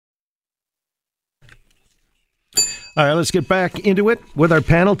All right, let's get back into it with our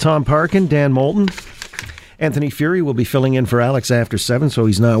panel. Tom Parkin, Dan Moulton. Anthony Fury will be filling in for Alex after 7, so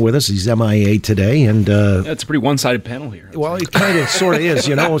he's not with us. He's MIA today. And it's a pretty one-sided panel here. Well, it kind of sort of is,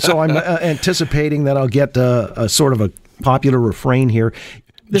 So I'm anticipating that I'll get a sort of a popular refrain here.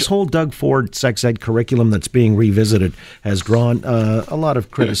 This whole Doug Ford sex ed curriculum that's being revisited has drawn a lot of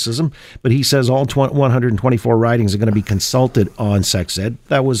criticism, but he says all 124 ridings are going to be consulted on sex ed.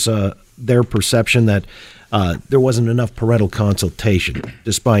 That was their perception that there wasn't enough parental consultation,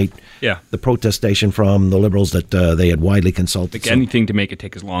 despite the protestation from the Liberals that they had widely consulted. Anything to make it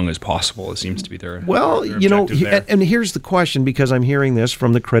take as long as possible, it seems to be their and here's the question, because I'm hearing this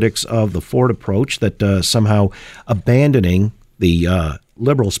from the critics of the Ford approach, that somehow abandoning the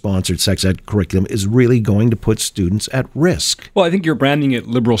Liberal-sponsored sex ed curriculum is really going to put students at risk. Well, I think you're branding it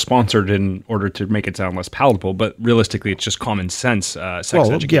Liberal-sponsored in order to make it sound less palatable, but realistically, it's just common sense sex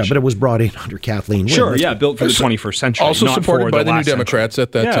education. Yeah, but it was brought in under Kathleen Wynne. Sure, built for the 21st century. Also supported by the New Democrats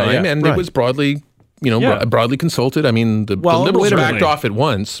at that time, and it was broadly, broadly consulted. I mean, the Liberals backed off at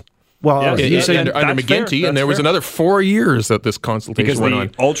once. Well, you say under McGuinty, and there was another 4 years that this consultation went on.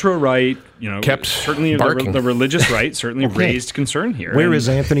 Because the ultra-right, kept certainly barking. The religious right certainly raised concern here. Where is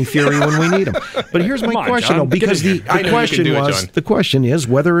Anthony Fury when we need him? But here's my question, though, because the question is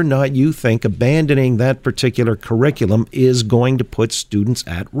whether or not you think abandoning that particular curriculum is going to put students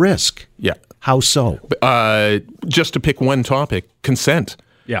at risk. Yeah. How so? Just to pick one topic, consent.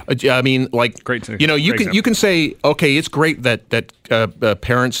 Yeah, I mean, like, great. You can say, okay, it's great that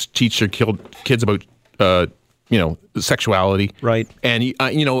parents teach their kids about sexuality, right? And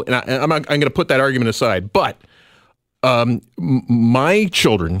I'm going to put that argument aside, but my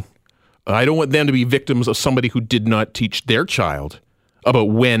children, I don't want them to be victims of somebody who did not teach their child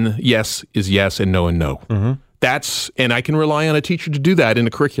about when yes is yes and no. Mm-hmm. And I can rely on a teacher to do that in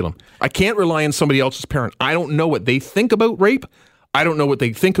a curriculum. I can't rely on somebody else's parent. I don't know what they think about rape. I don't know what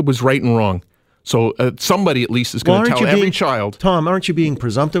they think was right and wrong. So somebody at least is going to tell every child. Tom, aren't you being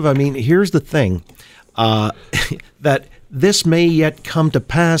presumptive? I mean, here's the thing, that this may yet come to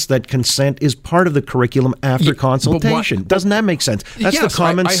pass that consent is part of the curriculum after consultation. Doesn't that make sense? That's the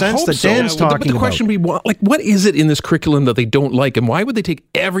common sense that Dan's talking about. But the question would be, what is it in this curriculum that they don't like, and why would they take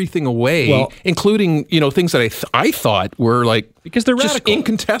everything away, including things that I thought were because they're just radical.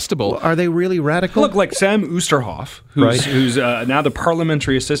 Incontestable. Well, are they really radical? Look, like Sam Oosterhoff, who's now the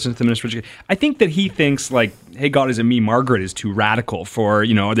parliamentary assistant to the Minister of Education. I think that he thinks hey, God is in me, Margaret is too radical for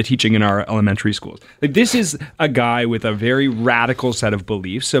the teaching in our elementary schools. This is a guy with a very radical set of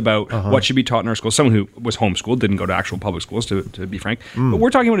beliefs about what should be taught in our schools. Someone who was homeschooled, didn't go to actual public schools, to be frank. But we're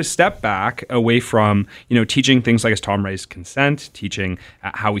talking about a step back away from teaching things like, as Tom raised, consent, teaching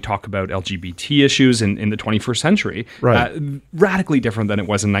how we talk about LGBT issues in the 21st century. Right. Radically different than it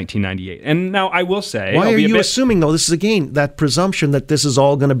was in 1998. And now I will say... Why are you assuming, though, this is, again, that presumption that this is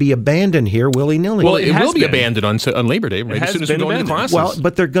all going to be abandoned here willy-nilly? Well, it will be abandoned on Labor Day, right? As soon as we go into classes. Well,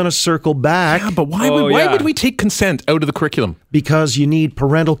 but they're going to circle back. Yeah, but why would we take consent out of the curriculum? Because you need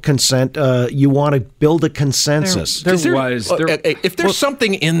parental consent. You want to build a consensus. If there's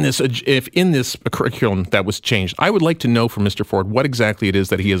something in this curriculum that was changed, I would like to know from Mr. Ford what exactly it is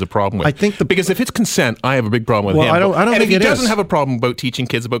that he has a problem with. I think because if it's consent, I have a big problem with him. I don't think it is. If he doesn't have a problem about teaching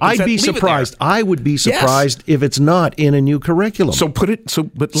kids about consent, I'd be surprised. I would be surprised if it's not in a new curriculum.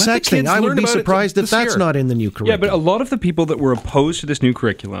 But let the kids I would be surprised if that's year. Not in the new curriculum. Yeah, but a lot of the people that were opposed to this new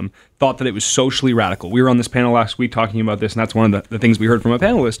curriculum thought that it was socially radical. We were on this panel last week talking about this, and that's one of the things we heard from a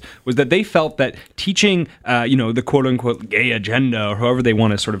panelist, was that they felt that teaching, the quote-unquote gay agenda, or however they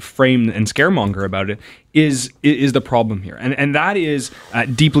want to sort of frame and scaremonger about it, is the problem here. And that is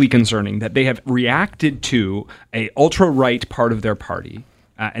deeply concerning, that they have reacted to a ultra-right part of their party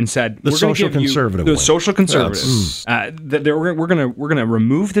and said the social conservatives that we're going to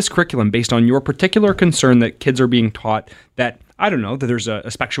remove this curriculum based on your particular concern that kids are being taught that, I don't know, that there's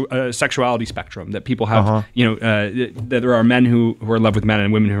a sexuality spectrum, that people have, that there are men who are in love with men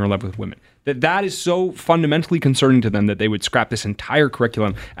and women who are in love with women. That is so fundamentally concerning to them that they would scrap this entire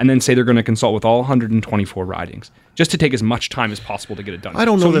curriculum and then say they're going to consult with all 124 ridings just to take as much time as possible to get it done. I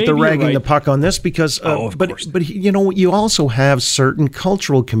don't know that they're ragging the puck on this because, but you also have certain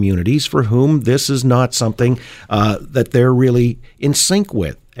cultural communities for whom this is not something that they're really in sync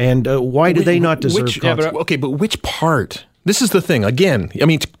with. And why do they not deserve? But which part This is the thing. Again, I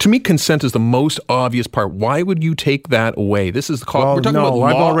mean, to me, consent is the most obvious part. Why would you take that away? This is the call. We're talking about law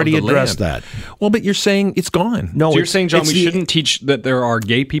I've already of the addressed land. that. Well, but you're saying it's gone. No, so you're saying, John, we shouldn't teach that there are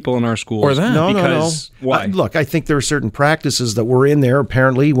gay people in our schools? Or that. No. Why? Look, I think there are certain practices that were in there.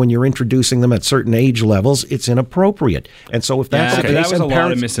 Apparently, when you're introducing them at certain age levels, it's inappropriate. And so if that's the case, that was a and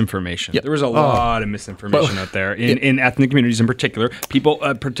lot of misinformation. There was a lot of misinformation out there in ethnic communities in particular. People,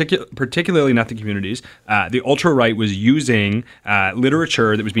 particularly in ethnic communities, the ultra-right was using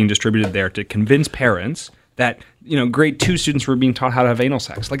literature that was being distributed there to convince parents that grade 2 students were being taught how to have anal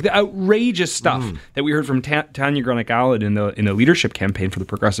sex. Like the outrageous stuff that we heard from Tanya Granick-Allard in the leadership campaign for the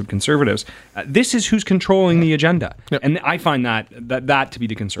Progressive Conservatives. This is who's controlling the agenda. Yep. And I find that to be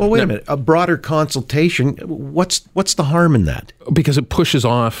the concern. Well, wait a minute. A broader consultation, what's the harm in that? Because it pushes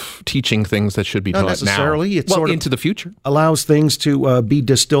off teaching things that should be taught now. Not necessarily. It sort of into the future. Allows things to be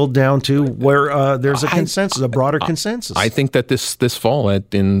distilled down to where there's a consensus, a broader consensus. I think that this fall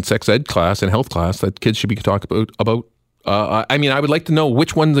in sex ed class and health class that kids should be talking about. I mean, I would like to know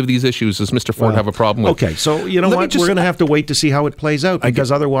which ones of these issues does Mr. Ford have a problem with. Okay, so you know what? We're going to have to wait to see how it plays out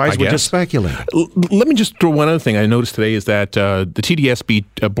because otherwise we're just speculating. Let me just throw one other thing I noticed today is that the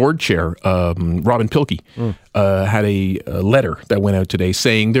TDSB board chair, Robin Pilkey, had a letter that went out today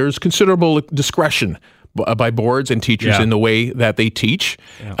saying there's considerable discretion by boards and teachers in the way that they teach.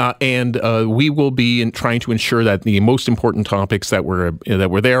 Yeah. And we will be trying to ensure that the most important topics that were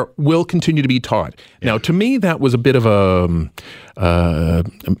there will continue to be taught. Yeah. Now, to me, that was a bit of a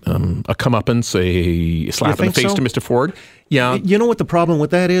comeuppance, a slap in the face to Mr. Ford. Yeah. You know what the problem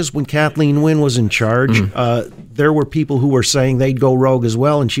with that is? When Kathleen Wynne was in charge, there were people who were saying they'd go rogue as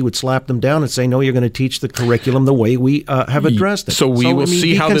well, and she would slap them down and say, no, you're going to teach the curriculum the way we have addressed it. So we will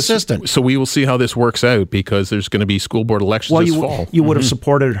see how this works out because there's going to be school board elections this fall. You would have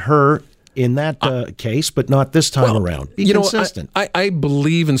supported her in that case, but not this time around. Be consistent. I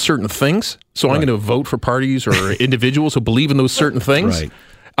believe in certain things, so I'm going to vote for parties or individuals who believe in those certain things.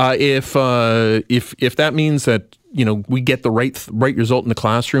 Right. If that means that we get the right result in the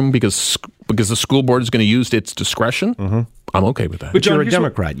classroom because the school board is going to use its discretion, I'm okay with that. But you're a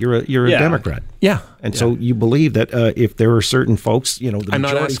Democrat. You're a Democrat. Yeah. And so you believe that if there are certain folks, the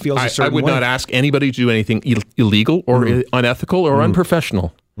majority feels a certain way. I would not ask anybody to do anything illegal or unethical or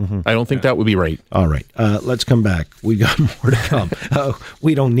unprofessional. I don't think that would be right. All right. Let's come back. We got more to come.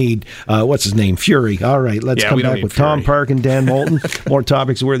 We don't need, what's his name, Fury. All right. Let's come back with Tom Parkin, Dan Moulton. More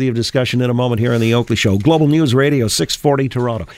topics worthy of discussion in a moment here on The Oakley Show. Global News Radio, 640 Toronto.